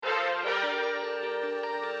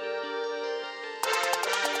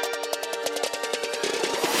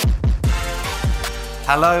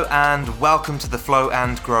Hello and welcome to the Flow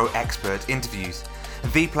and Grow Expert Interviews,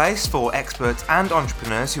 the place for experts and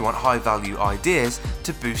entrepreneurs who want high-value ideas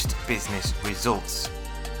to boost business results.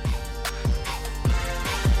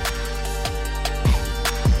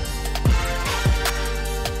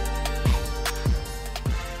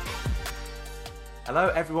 Hello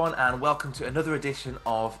everyone and welcome to another edition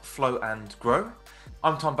of Flow and Grow.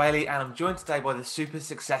 I'm Tom Bailey and I'm joined today by the super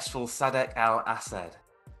successful Sadek Al-Assad.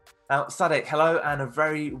 Now, Sadek, hello and a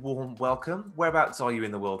very warm welcome. Whereabouts are you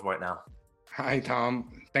in the world right now? Hi, Tom.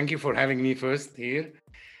 Thank you for having me first here.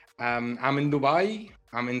 I'm in Dubai.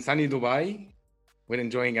 I'm in sunny Dubai. We're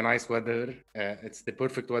enjoying a nice weather. It's the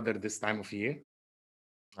perfect weather this time of year.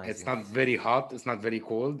 Amazing. It's not very hot. It's not very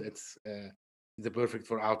cold. It's the perfect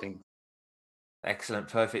for outing. Excellent,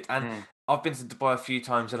 perfect. And I've been to Dubai a few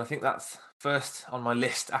times and I think that's first on my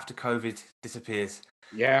list after COVID disappears.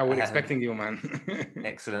 Yeah, we're expecting you, man.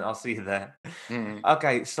 Excellent. I'll see you there.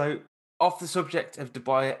 Okay, so off the subject of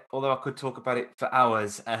Dubai, although I could talk about it for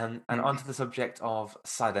hours, and onto the subject of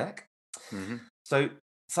Sadek. So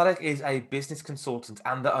Sadek is a business consultant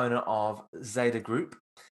and the owner of Zeta Group.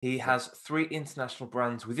 He has 3 international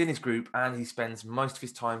brands within his group, and he spends most of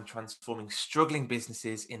his time transforming struggling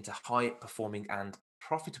businesses into high-performing and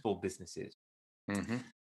profitable businesses.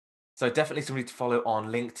 So definitely somebody to follow on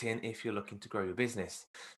LinkedIn if you're looking to grow your business.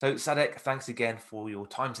 So Sadek, thanks again for your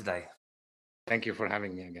time today. Thank you for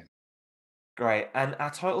having me again. Great. And our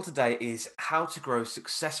title today is How to Grow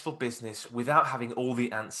Successful Business Without Having All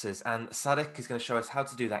the Answers. And Sadek is going to show us how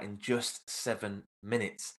to do that in just 7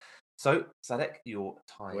 minutes. So Sadek, your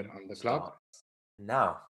time We're on the clock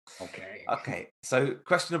now. Okay. So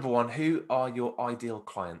question number 1, who are your ideal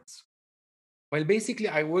clients? Well, basically,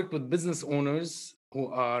 I work with business owners who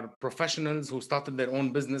are professionals who started their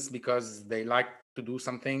own business because they like to do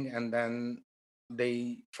something and then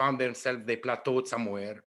they found themselves, they plateaued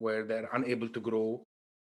somewhere where they're unable to grow.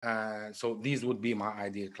 So these would be my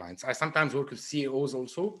ideal clients. I sometimes work with CEOs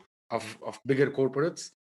also of bigger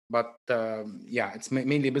corporates, but yeah, it's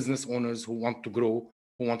mainly business owners who want to grow,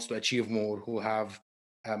 who wants to achieve more,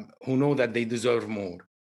 who know that they deserve more,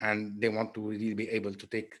 and they want to really be able to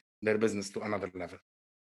take their business to another level.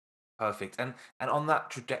 Perfect. And on that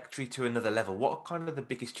trajectory to another level, what are kind of the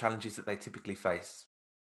biggest challenges that they typically face?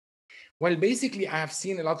 Well, basically, I have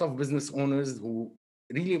seen a lot of business owners who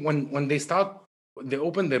really, when they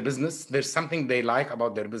open their business, there's something they like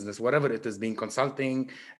about their business, whatever it is, being consulting,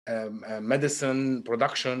 medicine,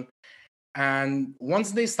 production. And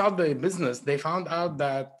once they start their business, they found out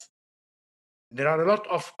that there are a lot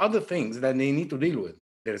of other things that they need to deal with.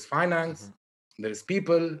 There is finance, there is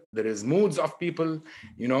people, there is moods of people,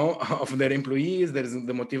 of their employees, there is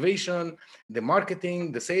the motivation, the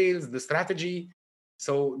marketing, the sales, the strategy.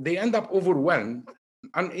 So they end up overwhelmed,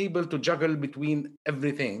 unable to juggle between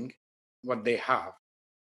everything what they have.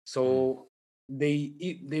 So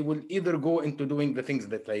they will either go into doing the things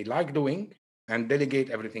that they like doing and delegate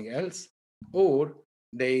everything else, or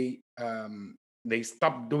they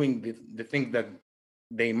stop doing the things that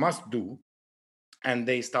they must do, and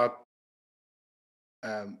they start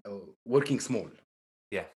working small.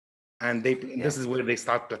 Yeah. And this is where they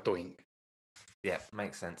start plateauing. Yeah,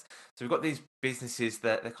 makes sense. So we've got these businesses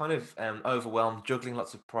that they're kind of overwhelmed, juggling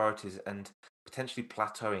lots of priorities and potentially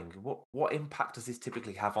plateauing. What impact does this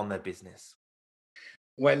typically have on their business?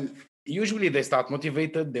 Well, usually they start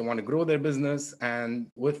motivated, they want to grow their business, and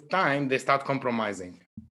with time they start compromising.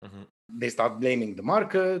 They start blaming the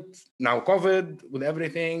market, now COVID, with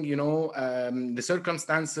everything, the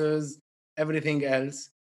circumstances, everything else.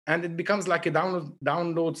 And it becomes like a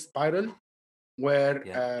download spiral where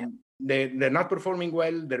they're not performing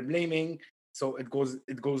well, they're blaming. So it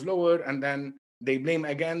goes lower, and then they blame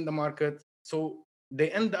again the market. So they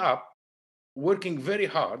end up working very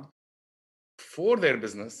hard for their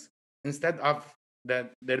business instead of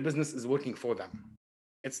that their business is working for them.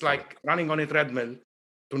 It's like running on a treadmill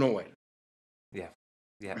to nowhere.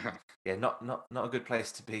 Yeah. Not a good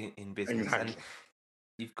place to be in business. Exactly. And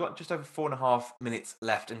you've got just over 4.5 minutes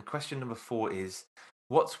left. And question number 4 is,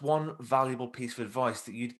 what's one valuable piece of advice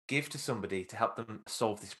that you'd give to somebody to help them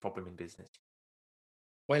solve this problem in business?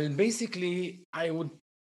 Well, basically, I would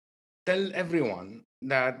tell everyone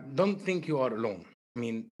that don't think you are alone. I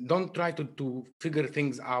mean, don't try to figure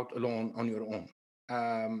things out alone on your own.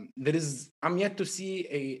 I'm yet to see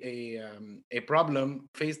a problem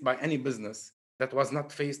faced by any business that was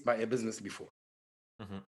not faced by a business before.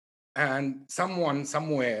 And someone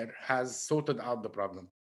somewhere has sorted out the problem.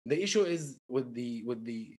 The issue is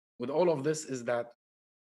with all of this is that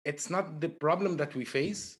it's not the problem that we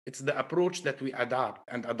face, it's the approach that we adopt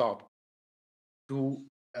to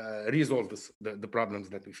resolve the problems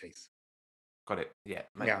that we face. Got it. Yeah,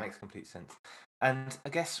 makes complete sense. And I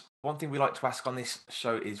guess one thing we like to ask on this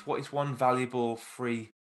show is, what is one valuable free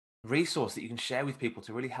resource that you can share with people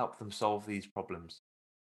to really help them solve these problems?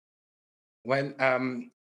 Well,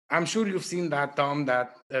 I'm sure you've seen that, Tom,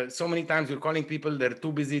 that so many times you're calling people, they're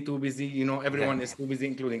too busy, everyone is too busy,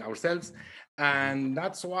 including ourselves. And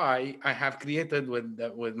that's why I have created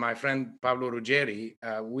with my friend Pablo Ruggeri,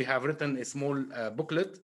 we have written a small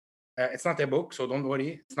booklet. It's not a book, so don't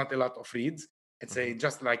worry. It's not a lot of reads. It's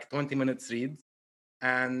just like 20 minutes read.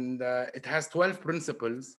 And it has 12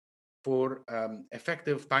 principles for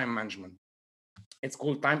effective time management. It's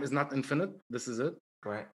called Time is Not Infinite. This is it.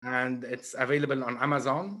 Right. And it's available on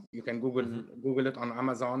Amazon. You can Google it on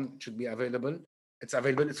Amazon. It should be available. It's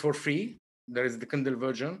available. It's for free. There is the Kindle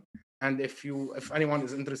version. And if anyone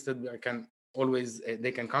is interested,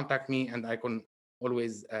 they can contact me, and I can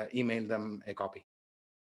always email them a copy.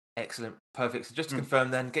 Excellent. Perfect. So just to confirm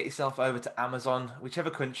then, get yourself over to Amazon, whichever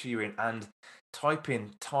country you're in, and type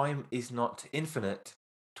in Time is Not Infinite,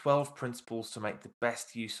 12 principles to make the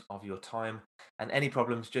best use of your time. And any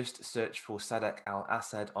problems, just search for Sadek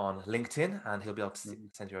Al-Assad on LinkedIn, and he'll be able to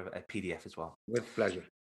send you over a PDF as well. With pleasure.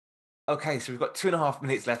 Okay, so we've got 2.5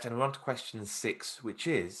 minutes left, and we're on to question 6, which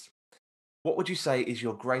is, what would you say is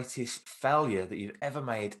your greatest failure that you've ever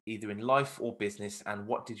made, either in life or business, and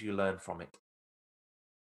what did you learn from it?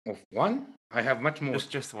 Of one? I have much more.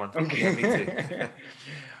 Just one. Okay. Yeah, me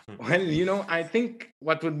too. Well, I think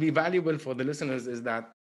what would be valuable for the listeners is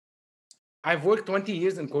that I've worked 20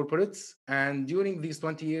 years in corporates, and during these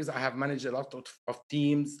 20 years, I have managed a lot of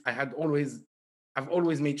teams. I've always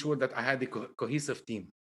made sure that I had a cohesive team.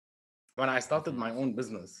 When I started my own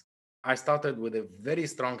business, I started with a very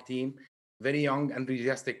strong team, very young,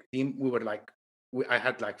 enthusiastic team. I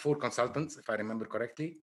had like 4 consultants, if I remember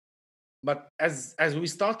correctly. But as we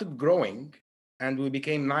started growing and we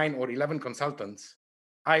became 9 or 11 consultants,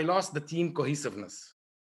 I lost the team cohesiveness.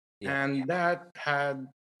 And that had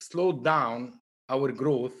slowed down our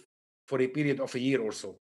growth for a period of a year or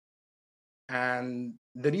so. And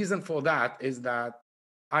the reason for that is that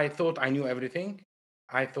I thought I knew everything.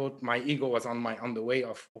 I thought my ego was on the way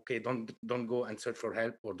of, okay, don't go and search for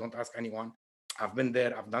help, or don't ask anyone. I've been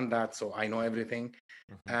there, I've done that, so I know everything.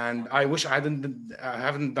 And I wish I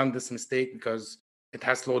haven't done this mistake, because it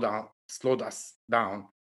has slowed us down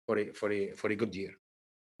for a good year.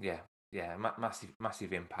 Yeah,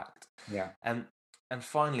 massive impact. Yeah. And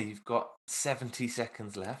finally, you've got 70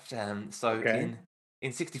 seconds left. So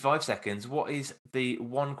in 65 seconds, what is the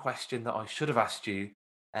one question that I should have asked you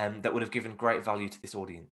that would have given great value to this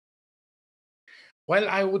audience? Well,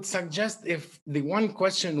 I would suggest, if the one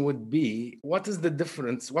question would be, what is the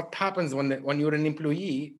difference? What happens when you're an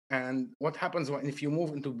employee, and what happens if you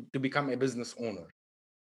move to become a business owner?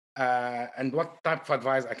 And what type of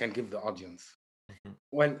advice I can give the audience?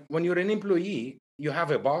 Well, when you're an employee, you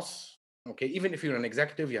have a boss. Okay, even if you're an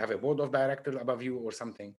executive, you have a board of directors above you or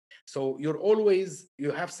something. So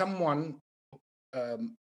you have someone.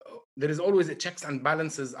 There is always a checks and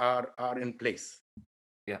balances are in place.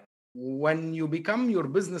 When you become your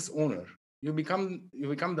business owner, you become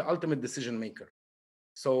the ultimate decision maker.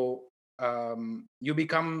 So you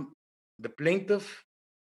become the plaintiff,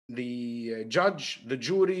 the judge, the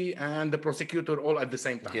jury, and the prosecutor all at the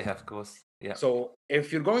same time. Yeah, of course. Yeah. So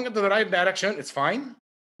if you're going into the right direction, it's fine.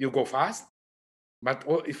 You go fast. But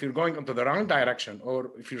if you're going into the wrong direction,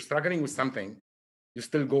 or if you're struggling with something, you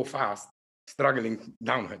still go fast, struggling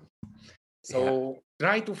downhill. So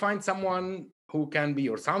try to find someone who can be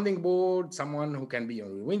your sounding board, someone who can be your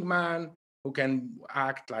wingman, who can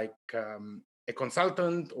act like a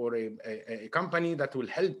consultant or a company that will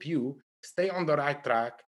help you stay on the right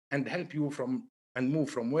track and help you move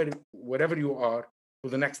from wherever you are to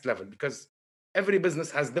the next level. Because every business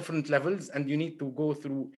has different levels, and you need to go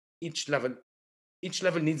through each level. Each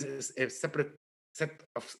level needs a separate set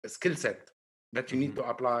of skill set that you need to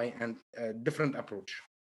apply, and a different approach.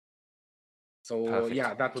 So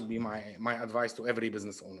Perfect. That would be my advice to every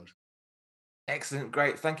business owner. Excellent,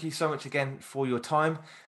 great. Thank you so much again for your time,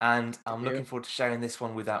 and I'm looking forward to sharing this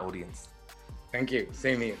one with our audience. Thank you.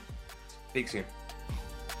 Same here. Speak soon.